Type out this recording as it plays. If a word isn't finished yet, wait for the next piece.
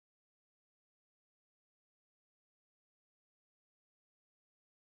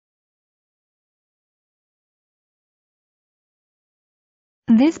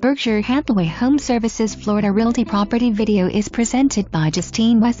This Berkshire Hathaway HomeServices Florida Realty property video is presented by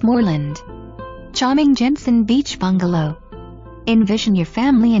Justine Westmoreland. Charming Jensen Beach Bungalow. Envision your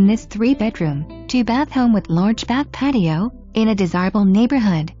family in this 3-bedroom, 2-bath home with large back patio, in a desirable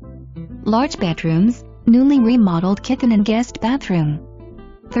neighborhood. Large bedrooms, newly remodeled kitchen and guest bathroom.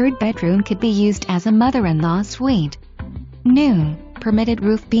 3rd bedroom could be used as a mother-in-law suite. New, permitted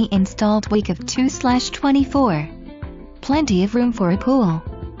roof be installed week of 2/24. Plenty of room for a pool.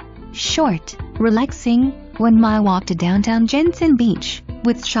 Short, relaxing, 1-mile walk to downtown Jensen Beach,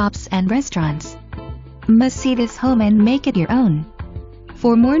 with shops and restaurants. Must see this home and make it your own.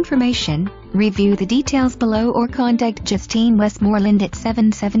 For more information, review the details below or contact Justine Westmoreland at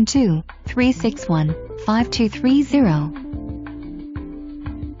 772-361-5230.